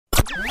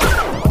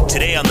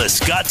Today on The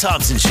Scott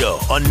Thompson Show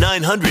on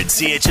 900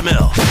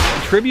 CHML.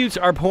 Tributes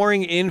are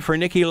pouring in for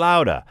Niki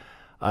Lauda.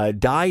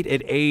 Died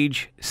at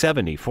age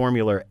 70.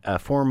 Former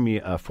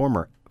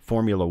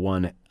Formula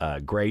One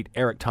great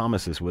Eric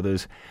Thomas is with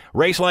us.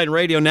 Raceline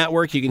Radio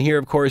Network. You can hear,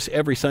 of course,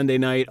 every Sunday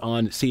night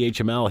on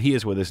CHML. He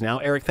is with us now.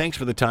 Eric, thanks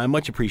for the time.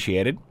 Much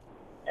appreciated.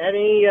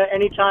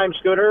 Any time,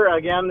 Scooter.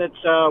 Again, it's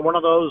one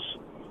of those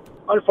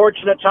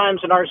unfortunate times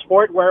in our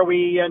sport where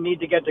we need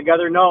to get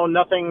together. No,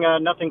 nothing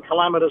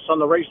calamitous on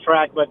the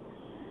racetrack, but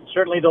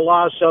certainly the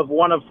loss of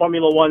one of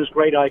Formula One's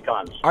great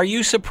icons. Are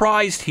you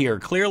surprised here?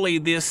 Clearly,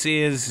 this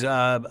is,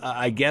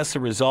 I guess, a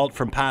result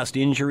from past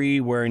injury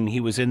when he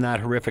was in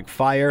that horrific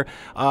fire.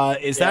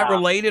 Is that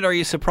related? Are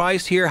you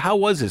surprised here? How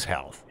was his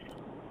health?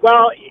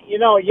 Well,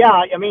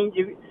 I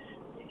mean,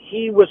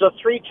 he was a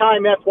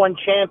three-time F1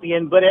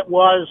 champion, but it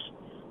was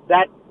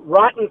that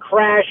rotten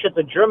crash at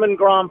the German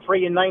Grand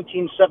Prix in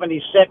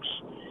 1976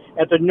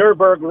 at the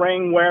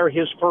Nürburgring where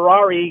his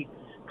Ferrari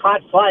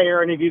caught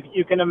fire. And if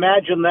you can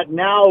imagine that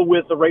now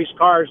with the race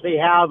cars, they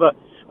have a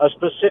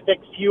specific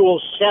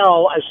fuel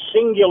cell, a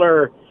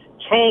singular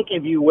tank,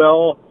 if you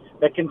will,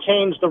 that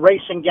contains the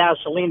racing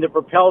gasoline that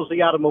propels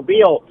the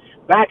automobile.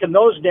 Back in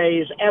those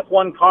days,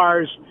 F1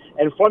 cars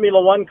and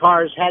Formula One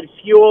cars had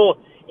fuel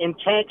in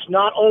tanks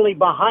not only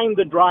behind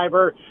the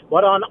driver,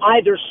 but on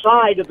either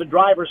side of the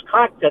driver's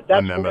cockpit.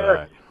 That's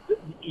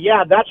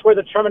where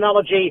the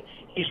terminology,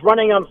 he's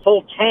running on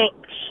full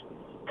tanks,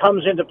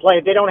 comes into play.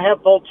 They don't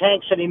have full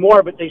tanks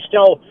anymore, but they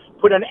still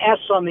put an S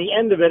on the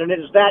end of it, and it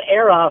is that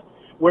era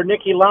where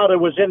Niki Lauda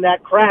was in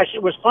that crash.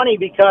 It was funny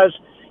because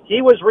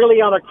he was really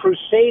on a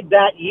crusade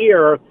that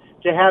year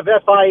to have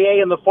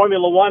FIA and the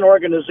Formula One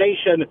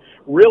organization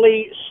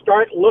really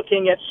start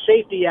looking at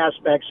safety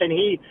aspects, and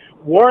he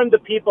warned the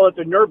people at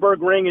the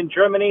Nürburgring in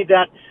Germany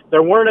that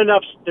there weren't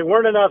enough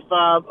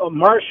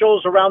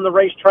marshals around the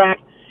racetrack,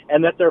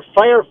 and that their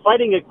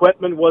firefighting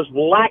equipment was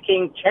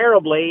lacking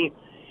terribly.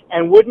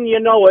 And wouldn't you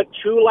know it,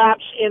 2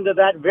 laps into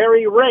that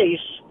very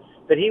race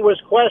that he was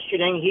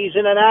questioning, he's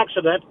in an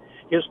accident.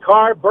 His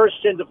car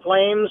bursts into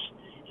flames.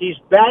 He's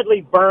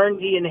badly burned.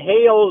 He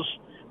inhales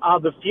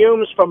the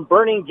fumes from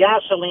burning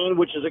gasoline,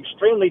 which is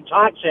extremely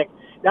toxic.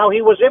 Now,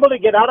 he was able to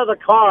get out of the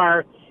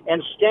car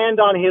and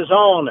stand on his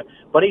own,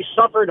 but he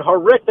suffered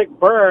horrific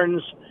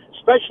burns,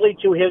 especially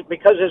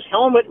because his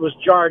helmet was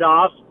jarred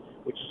off,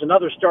 which is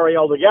another story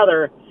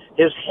altogether.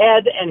 His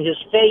head and his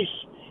face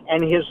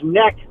and his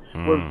neck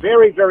were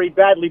very, very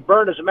badly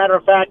burned. As a matter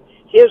of fact,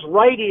 his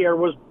right ear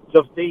was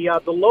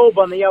the lobe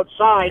on the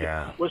outside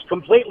was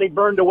completely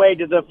burned away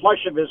to the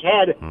flush of his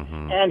head,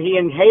 and he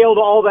inhaled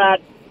all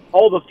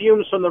the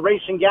fumes from the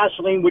racing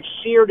gasoline, which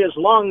seared his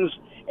lungs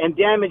and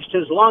damaged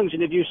his lungs.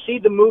 And if you see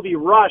the movie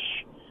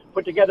Rush,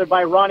 put together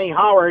by Ronnie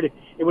Howard,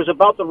 it was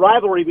about the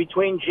rivalry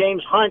between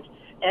James Hunt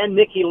and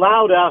Niki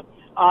Lauda.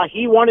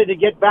 He wanted to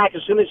get back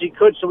as soon as he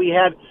could, so he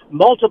had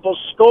multiple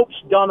scopes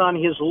done on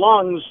his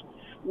lungs.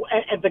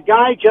 And the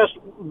guy just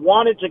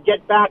wanted to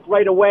get back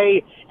right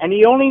away, and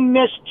he only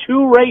missed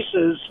 2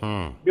 races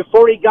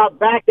before he got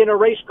back in a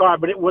race car.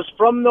 But it was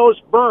from those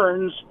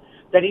burns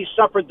that he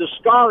suffered the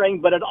scarring,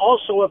 but it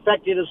also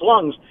affected his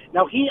lungs.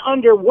 Now, he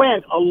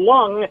underwent a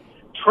lung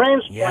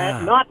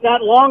transplant not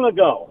that long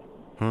ago,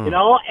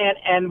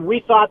 and we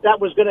thought that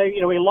was going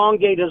to,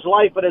 elongate his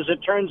life. But as it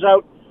turns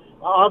out,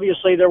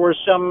 obviously there were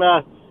some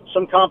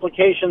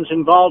complications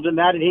involved in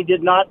that, and he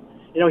did not,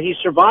 he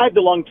survived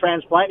the lung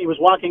transplant. He was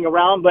walking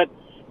around, but,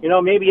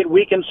 maybe it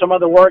weakened some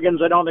other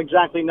organs. I don't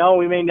exactly know.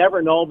 We may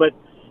never know, but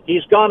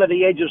he's gone at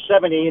the age of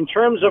 70. In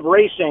terms of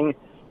racing,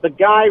 the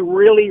guy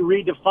really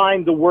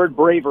redefined the word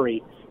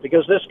bravery,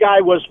 because this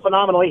guy was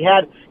phenomenal. He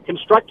had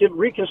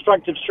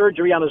reconstructive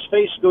surgery on his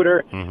face,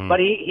 Scooter, but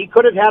he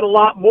could have had a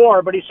lot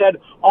more, but he said,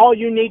 all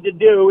you need to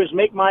do is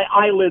make my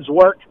eyelids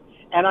work,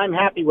 and I'm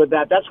happy with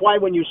that. That's why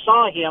when you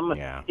saw him,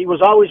 he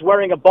was always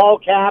wearing a ball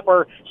cap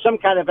or some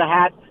kind of a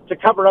hat to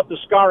cover up the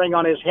scarring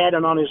on his head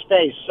and on his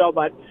face. So,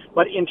 but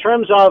in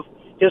terms of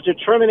his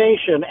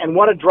determination and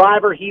what a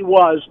driver he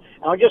was,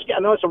 and I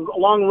know it's a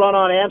long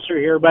run-on answer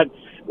here, but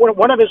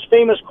one of his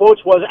famous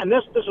quotes was, and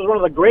this is one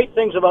of the great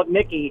things about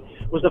Niki,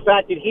 was the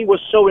fact that he was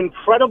so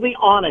incredibly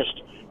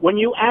honest. When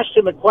you asked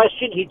him a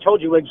question, he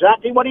told you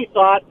exactly what he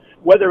thought,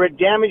 whether it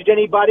damaged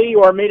anybody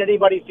or made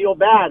anybody feel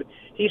bad.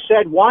 He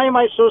said, why am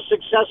I so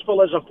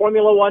successful as a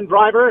Formula One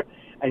driver?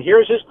 And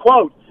here's his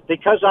quote,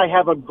 because I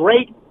have a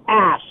great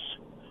ass.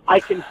 I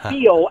can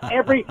feel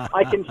everything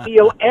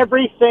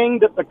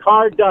that the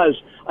car does.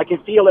 I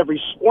can feel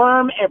every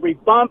squirm, every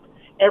bump,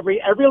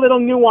 every little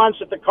nuance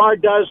that the car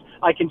does.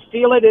 I can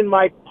feel it in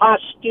my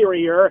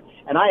posterior,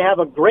 and I have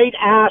a great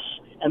ass,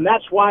 and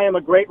that's why I'm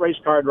a great race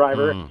car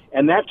driver.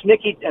 And that's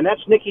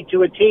Niki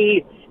to a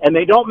T, and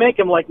they don't make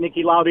him like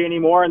Niki Lauda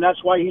anymore, and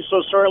that's why he's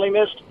so sorely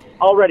missed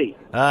already.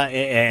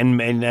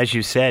 And as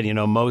you said,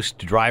 most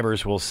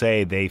drivers will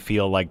say they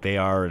feel like they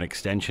are an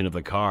extension of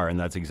the car, and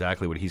that's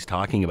exactly what he's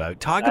talking about.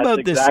 That's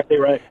about this. Exactly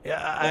right.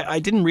 I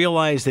didn't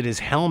realize that his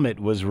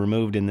helmet was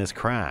removed in this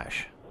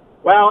crash.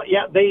 Well,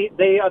 yeah, they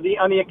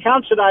on the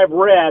accounts that I've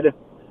read,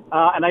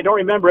 and I don't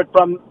remember it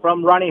from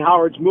Ronnie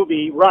Howard's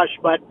movie Rush,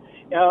 but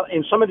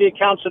in some of the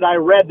accounts that I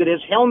read, that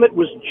his helmet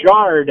was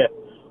jarred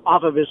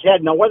off of his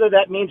head. Now, whether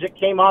that means it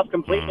came off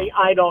completely,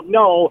 I don't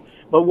know.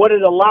 But what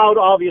it allowed,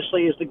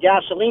 obviously, is the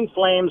gasoline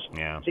flames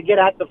to get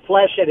at the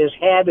flesh at his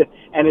head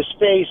and his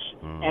face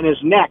and his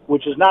neck,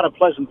 which is not a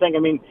pleasant thing. I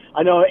mean,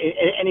 I know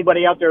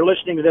anybody out there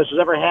listening to this has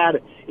ever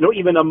had,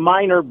 even a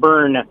minor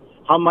burn,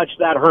 how much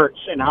that hurts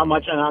and how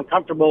much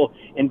uncomfortable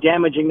and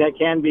damaging that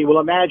can be. Well,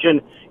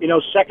 imagine,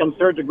 second,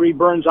 third degree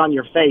burns on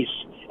your face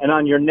and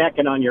on your neck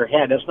and on your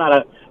head. That's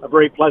not a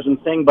very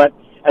pleasant thing. But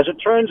as it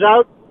turns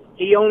out,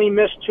 he only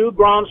missed 2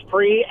 Grands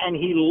Prix, and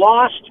he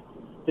lost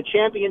the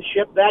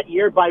championship that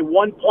year by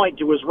 1 point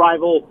to his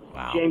rival,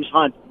 James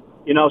Hunt.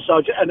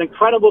 So an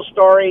incredible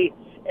story,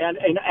 and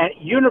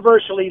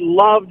universally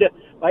loved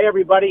by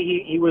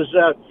everybody. He was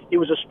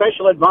a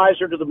special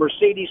advisor to the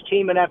Mercedes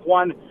team in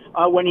F1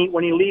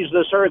 when he leaves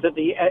this earth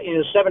in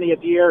his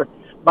 70th year.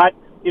 But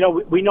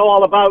we know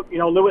all about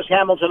Lewis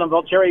Hamilton and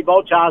Valtteri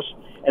Bottas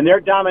and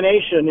their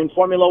domination in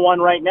Formula One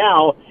right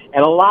now,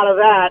 and a lot of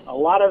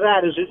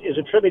that is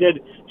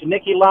attributed to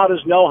Niki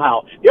Lauda's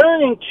know-how. The other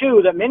thing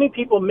too that many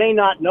people may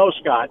not know,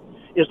 Scott,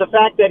 is the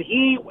fact that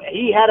he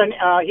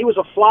was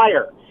a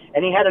flyer,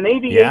 and he had an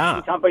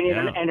aviation company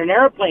and an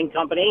airplane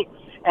company,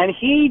 and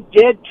he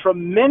did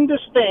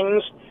tremendous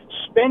things,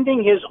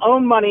 spending his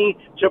own money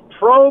to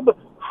probe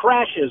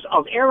crashes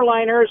of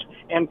airliners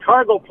and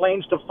cargo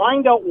planes to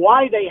find out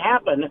why they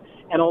happen,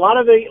 and a lot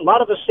of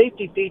the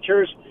safety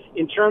features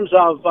in terms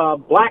of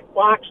black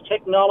box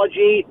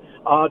technology,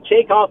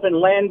 takeoff and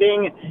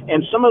landing,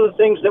 and some of the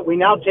things that we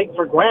now take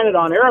for granted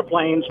on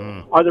airplanes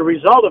are the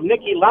result of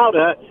Niki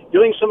Lauda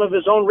doing some of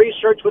his own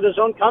research with his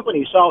own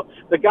company. So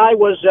the guy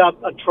was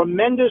a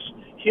tremendous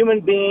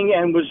human being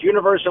and was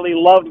universally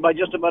loved by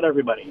just about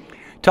everybody.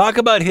 Talk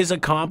about his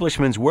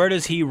accomplishments. Where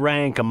does he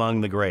rank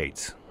among the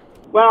greats?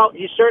 Well,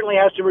 he certainly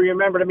has to be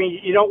remembered. I mean,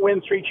 you don't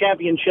win 3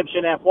 championships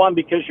in F1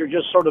 because you're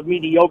just sort of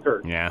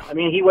mediocre. Yeah. I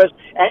mean, he was,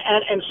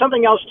 and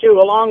something else too,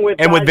 along with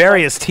with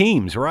various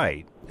teams,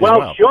 right?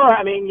 Well, sure.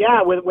 I mean,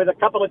 with a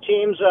couple of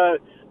teams,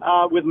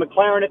 with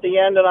McLaren at the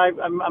end, and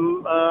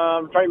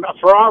I'm trying about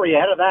Ferrari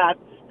ahead of that.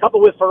 A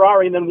couple with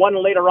Ferrari, and then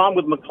one later on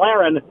with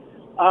McLaren.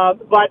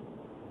 But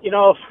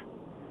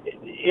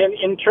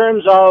in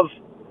terms of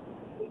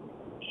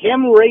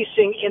him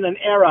racing in an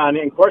era, and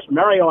of course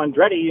Mario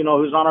Andretti,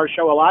 who's on our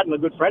show a lot and a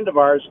good friend of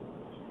ours,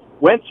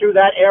 went through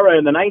that era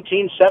in the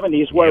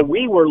 1970s where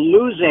we were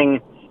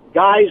losing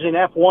guys in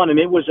F1, and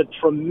it was a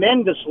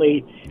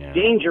tremendously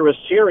dangerous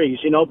series.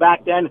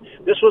 Back then,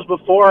 this was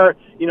before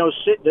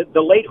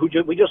the late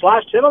we just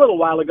lost him a little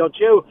while ago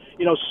too.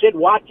 Sid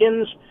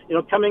Watkins,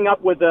 coming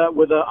up with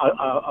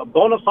a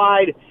bona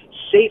fide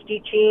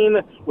safety team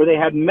where they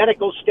had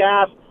medical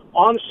staff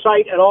on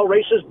site at all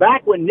races.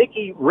 Back when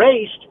Niki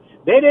raced,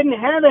 they didn't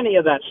have any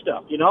of that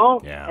stuff,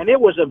 and it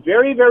was a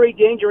very, very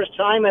dangerous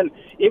time, and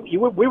we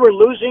were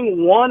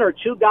losing 1 or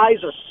 2 guys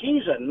a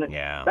season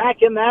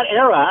back in that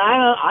era.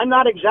 I'm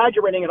not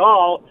exaggerating at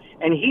all,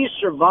 and he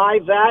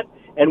survived that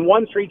and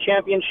won 3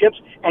 championships,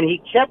 and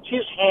he kept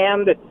his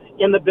hand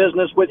in the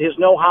business with his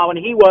know-how, and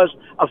he was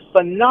a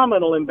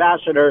phenomenal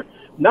ambassador,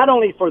 not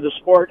only for the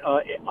sport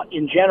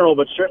in general,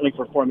 but certainly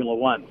for Formula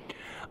One.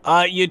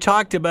 You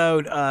talked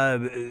about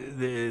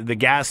the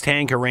gas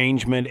tank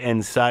arrangement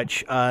and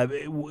such.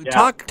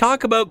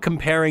 Talk about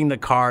comparing the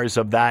cars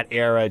of that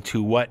era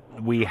to what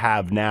we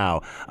have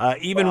now.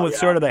 Even with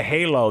sort of the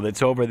halo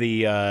that's over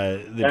the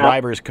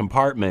driver's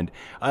compartment,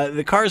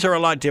 the cars are a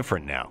lot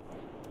different now.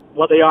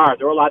 Well, they are.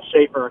 They're a lot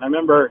safer. And I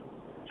remember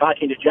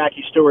talking to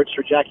Jackie Stewart,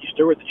 Sir Jackie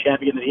Stewart, the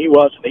champion that he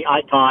was, the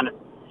icon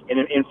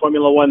in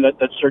Formula One that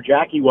Sir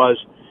Jackie was.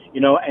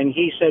 And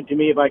he said to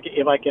me, if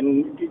I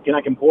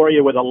can bore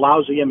you with a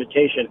lousy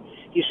imitation.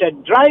 He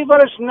said,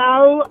 drivers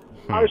now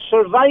are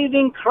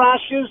surviving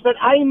crashes that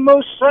I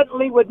most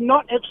certainly would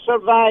not have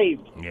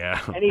survived. Yeah.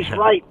 And he's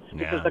right,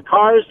 because the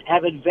cars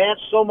have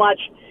advanced so much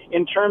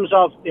in terms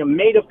of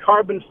made of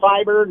carbon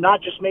fiber,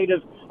 not just made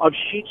of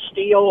sheet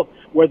steel,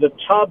 where the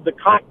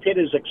cockpit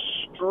is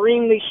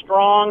extremely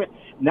strong.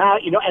 Now,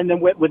 and then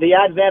with the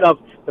advent of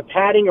the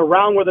padding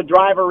around where the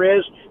driver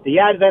is, the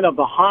advent of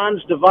the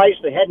Hans device,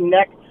 the head and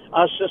neck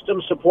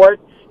system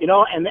support, and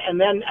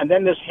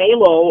then this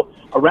halo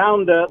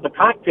around the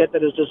cockpit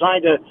that is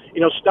designed to,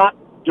 stop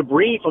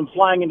debris from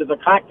flying into the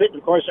cockpit. And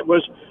of course, it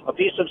was a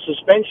piece of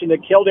suspension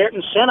that killed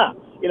Ayrton Senna,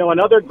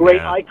 another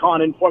great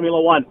icon in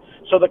Formula One.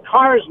 So the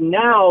cars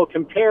now,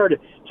 compared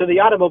to the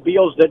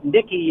automobiles that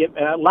Niki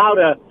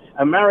Lauda,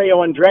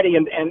 Mario Andretti,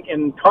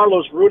 and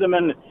Carlos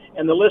Reutemann,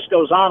 and the list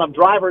goes on, of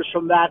drivers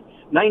from that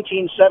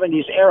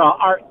 1970s era,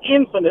 are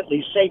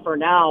infinitely safer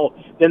now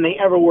than they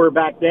ever were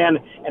back then.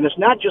 And it's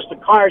not just the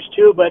cars,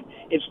 too, but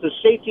it's the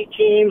safety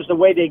teams, the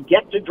way they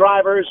get to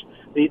drivers,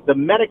 the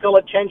medical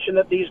attention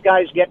that these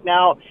guys get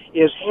now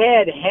is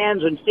head,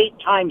 hands, and feet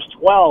times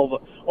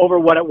 12 over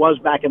what it was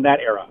back in that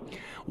era.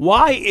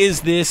 Why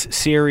is this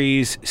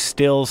series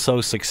still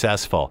so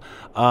successful?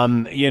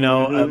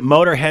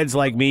 Motorheads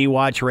like me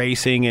watch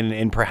racing,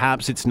 and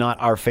perhaps it's not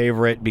our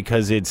favorite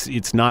because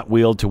it's not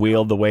wheel to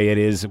wheel the way it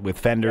is with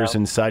fenders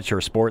and such,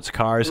 or sports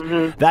cars.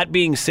 That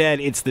being said,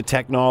 it's the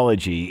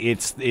technology,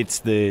 it's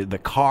the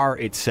car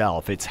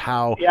itself, it's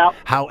how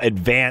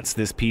advanced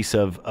this piece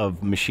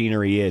of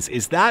machinery is.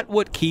 Is that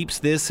what keeps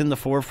this in the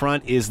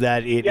forefront? Is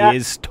that it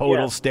is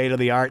total state of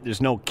the art?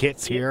 There's no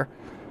kits here.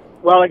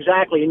 Well,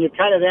 exactly, and you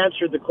kind of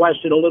answered the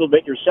question a little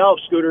bit yourself,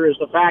 Scooter, is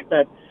the fact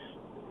that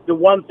the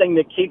one thing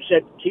that keeps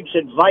it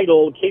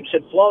vital, keeps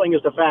it flowing,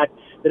 is the fact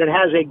that it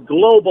has a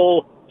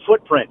global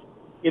footprint.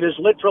 It is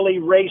literally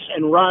race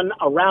and run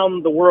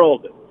around the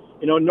world.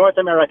 North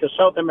America,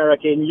 South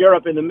America, in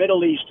Europe, in the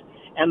Middle East,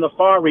 and the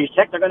Far East.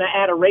 Heck, they're going to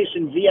add a race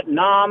in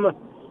Vietnam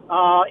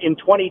in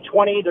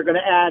 2020. They're going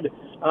to add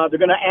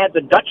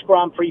the Dutch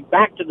Grand Prix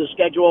back to the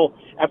schedule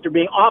after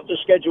being off the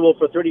schedule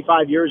for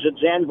 35 years at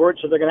Zandvoort.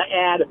 So they're going to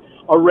add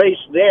a race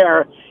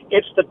there.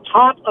 It's the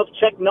top of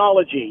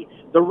technology.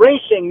 The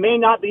racing may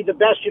not be the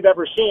best you've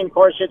ever seen. Of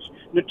course, it's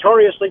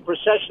notoriously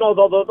processional,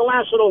 although the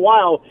last little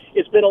while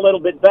it's been a little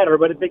bit better.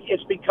 But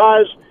it's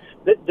because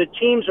the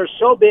teams are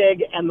so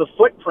big, and the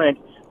footprint,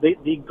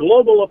 the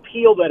global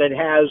appeal that it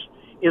has,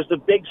 is the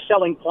big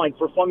selling point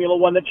for Formula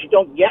One that you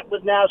don't get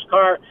with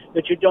NASCAR,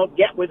 that you don't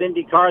get with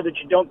IndyCar, that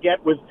you don't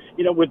get with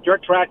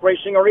dirt track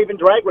racing or even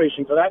drag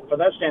racing for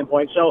that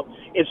standpoint. So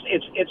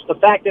it's the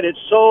fact that it's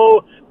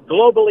so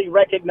globally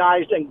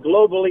recognized and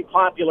globally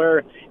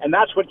popular, and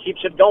that's what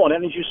keeps it going.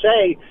 And as you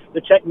say,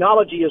 the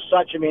technology is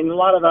such. I mean, a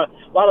lot of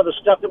the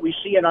stuff that we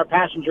see in our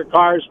passenger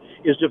cars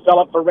is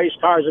developed for race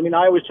cars. I mean,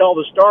 I always tell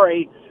the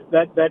story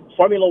that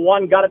Formula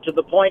One got it to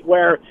the point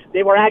where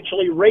they were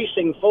actually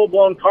racing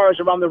full-blown cars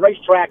around the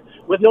racetrack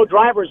with no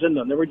drivers in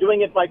them. They were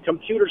doing it by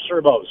computer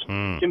servos.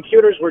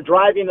 Computers were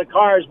driving the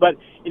cars, but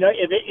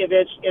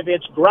if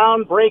it's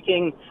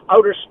groundbreaking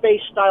outer space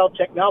style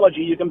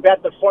technology, you can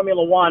bet that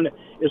Formula One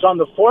is on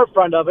the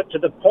forefront of it, to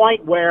the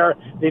point where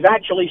they've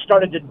actually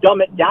started to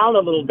dumb it down a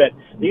little bit.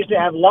 They used to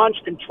have launch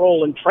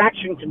control and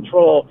traction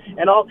control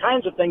and all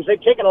kinds of things.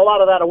 They've taken a lot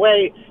of that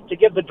away to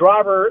give the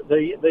driver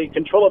the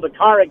control of the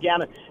car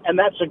again, and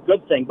that's a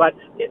good thing. But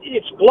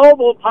its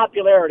global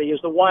popularity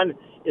is the one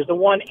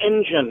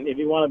engine, if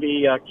you want to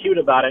be cute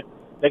about it,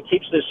 that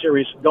keeps this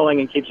series going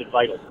and keeps it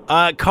vital.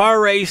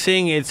 Car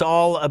racing, it's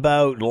all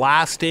about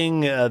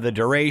lasting the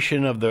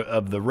duration of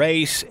the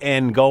race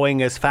and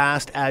going as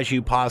fast as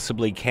you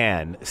possibly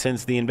can.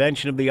 Since the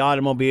invention of the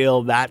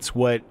automobile, that's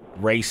what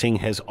racing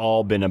has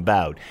all been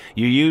about.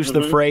 You use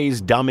the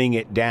phrase dumbing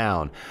it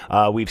down.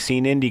 We've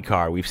seen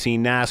IndyCar, we've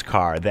seen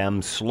NASCAR,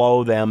 them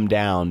slow them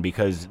down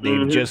because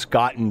they've just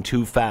gotten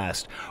too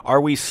fast.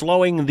 Are we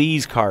slowing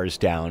these cars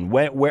down?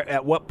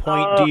 At what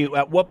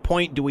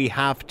point do we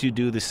have to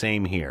do the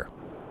same here?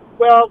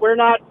 Well, you're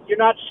not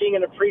seeing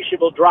an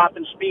appreciable drop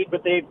in speed,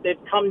 but they've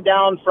come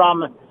down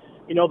from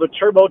the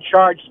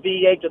turbocharged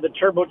V8 to the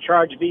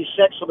turbocharged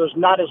V6, so there's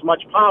not as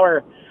much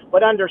power.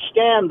 But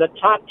understand that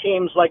top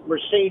teams like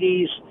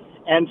Mercedes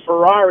and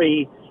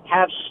Ferrari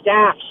have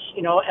staffs,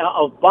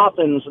 of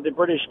boffins, the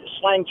British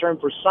slang term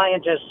for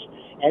scientists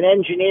and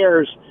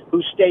engineers,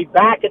 who stay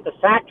back at the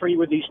factory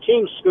with these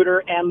teams,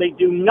 Scooter, and they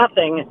do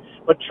nothing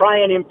but try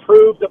and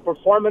improve the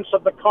performance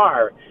of the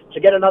car to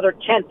get another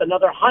tenth,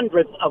 another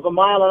hundredth of a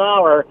mile an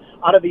hour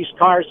out of these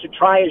cars to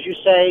try, as you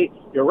say,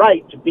 you're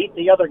right, to beat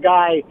the other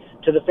guy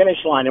to the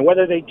finish line. And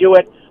whether they do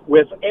it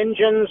with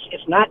engines,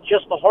 it's not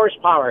just the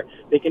horsepower.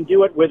 They can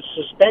do it with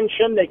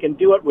suspension. They can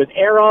do it with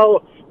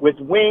aero, with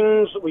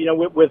wings,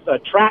 with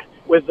track,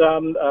 with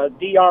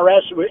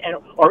DRS,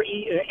 or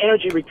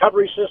energy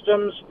recovery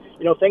systems.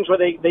 Things where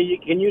they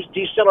can use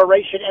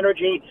deceleration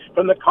energy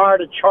from the car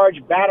to charge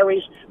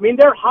batteries. I mean,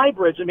 they're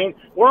hybrids. I mean,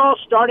 we're all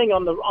starting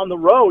on the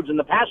roads in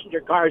the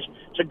passenger cars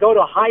to go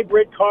to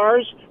hybrid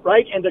cars,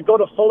 right, and to go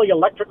to fully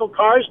electrical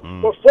cars.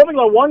 Well,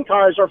 Formula One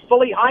cars are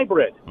fully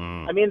hybrid.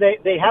 I mean,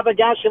 they have a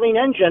gasoline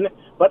engine,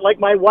 but like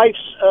my wife's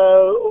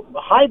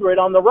hybrid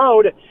on the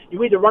road,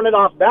 you either run it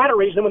off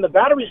batteries, and when the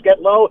batteries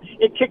get low,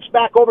 it kicks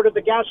back over to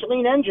the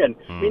gasoline engine.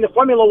 I mean, the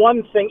Formula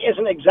One thing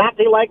isn't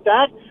exactly like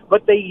that,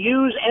 but they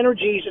use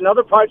energies in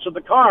other parts of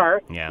the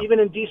car, even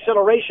in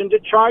deceleration, to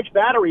charge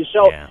batteries.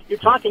 So you're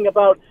talking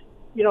about,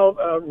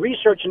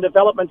 research and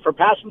development for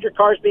passenger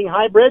cars being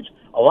hybrids.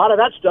 A lot of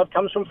that stuff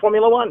comes from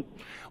Formula One.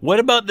 What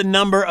about the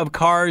number of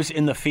cars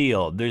in the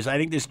field? I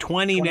think there's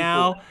 20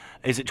 now.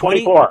 Is it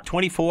 24?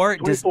 24?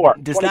 Does 24.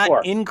 that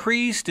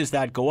increase? Does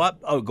that go up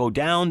or go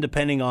down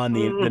depending on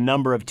the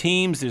number of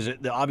teams? There's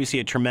obviously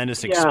a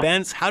tremendous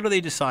expense. How do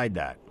they decide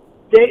that?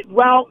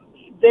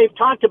 They've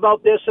talked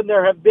about this, and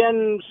there have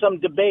been some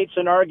debates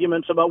and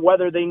arguments about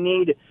whether they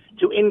need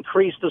to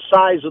increase the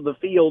size of the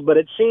field. But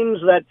it seems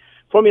that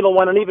Formula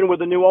One, and even with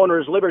the new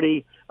owners,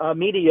 Liberty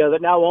Media,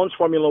 that now owns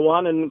Formula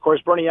One, and of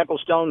course Bernie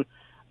Ecclestone,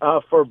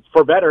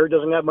 for better,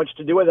 doesn't have much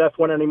to do with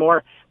F1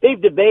 anymore.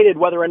 They've debated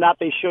whether or not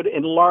they should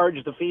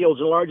enlarge the fields,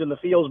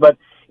 but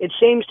it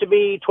seems to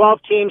be 12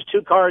 teams,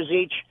 2 cars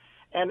each,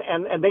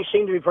 and they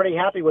seem to be pretty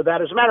happy with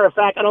that. As a matter of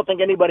fact, I don't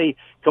think anybody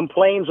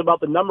complains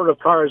about the number of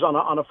cars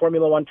on a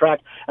Formula One track.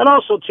 And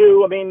also,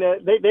 too, I mean,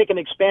 they can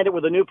expand it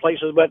with the new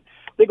places, but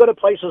they go to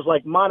places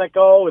like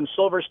Monaco and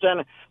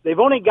Silverstone. They've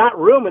only got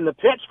room in the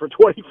pits for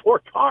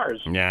 24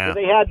 cars. Yeah. So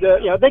they had,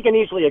 they can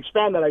easily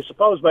expand that, I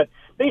suppose, but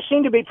they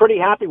seem to be pretty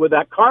happy with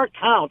that. Car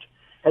count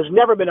has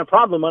never been a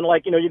problem.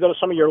 Unlike, you go to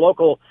some of your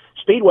local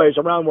speedways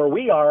around where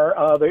we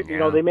are,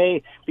 they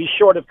may be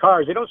short of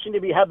cars. They don't seem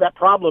to have that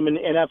problem in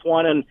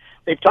F1, and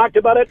they've talked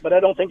about it, but I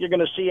don't think you're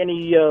going to see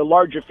any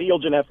larger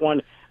fields in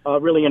F1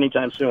 really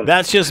anytime soon.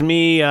 That's just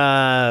me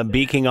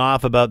beaking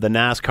off about the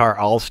NASCAR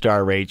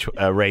All-Star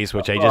race,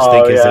 which I just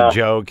think is a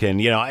joke. And,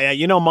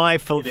 my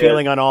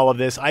feeling on all of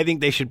this, I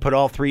think they should put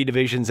all three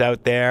divisions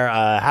out there,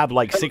 have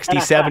like 60,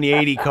 70,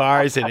 80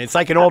 cars, and it's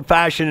like an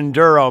old-fashioned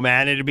enduro,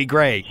 man. It'd be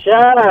great.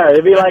 Sure.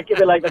 It'd be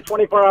like the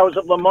 24 Hours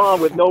of Le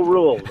Mans with no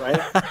rules, right?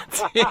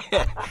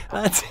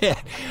 That's it.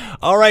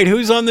 All right,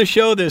 who's on the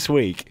show this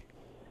week?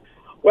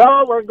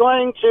 Well, we're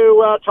going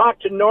to talk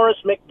to Norris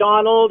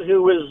McDonald,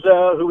 who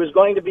is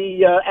going to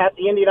be at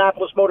the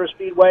Indianapolis Motor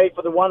Speedway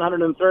for the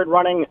 103rd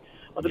running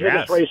of the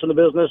biggest race in the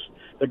business,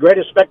 the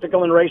greatest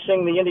spectacle in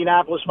racing, the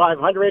Indianapolis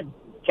 500.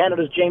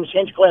 Canada's James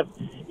Hinchcliffe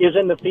is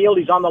in the field.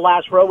 He's on the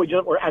last row.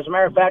 As a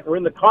matter of fact, we're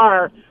in the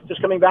car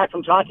just coming back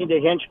from talking to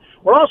Hinch.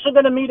 We're also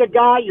going to meet a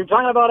guy. You're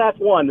talking about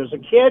F1. There's a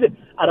kid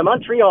out of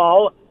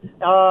Montreal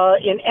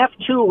in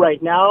F2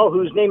 right now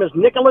whose name is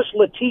Nicholas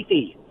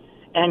Latifi.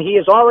 And he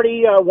has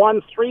already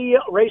won 3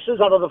 races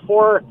out of the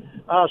 4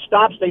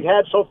 stops they've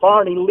had so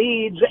far, and he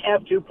leads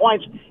F2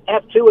 points.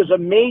 F2 is a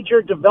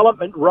major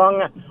development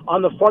rung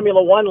on the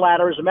Formula One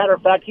ladder. As a matter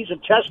of fact, he's a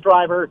test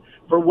driver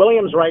for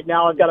Williams right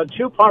now. I've got a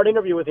 2-part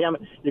interview with him.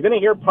 You're going to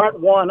hear part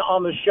 1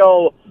 on the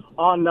show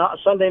on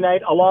Sunday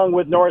night, along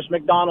with Norris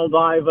McDonald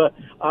live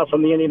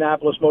from the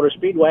Indianapolis Motor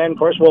Speedway. And, of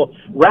course, we'll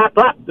wrap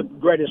up the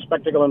greatest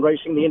spectacle in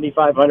racing, the Indy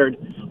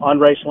 500, on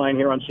Raceline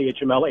here on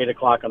CHML, 8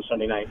 o'clock on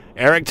Sunday night.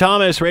 Eric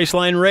Thomas,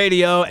 Raceline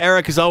Radio.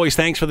 Eric, as always,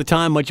 thanks for the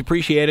time. Much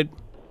appreciated.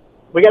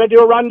 We got to do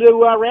a run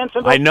to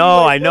Ransom. I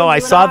know. I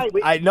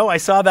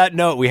saw that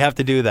note. We have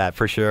to do that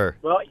for sure.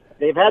 Well,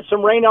 they've had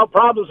some rain-out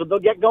problems, but they'll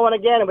get going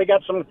again, and we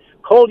got some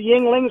cold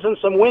Yinglings and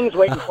some wings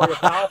waiting for you,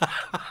 pal.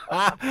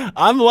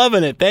 I'm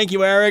loving it. Thank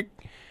you, Eric.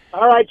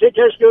 All right, take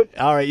care, Scoot.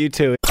 All right, you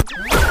too.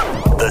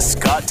 The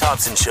Scott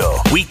Thompson Show,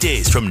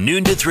 weekdays from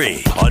noon to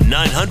 3 on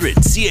 900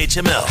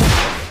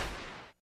 CHML.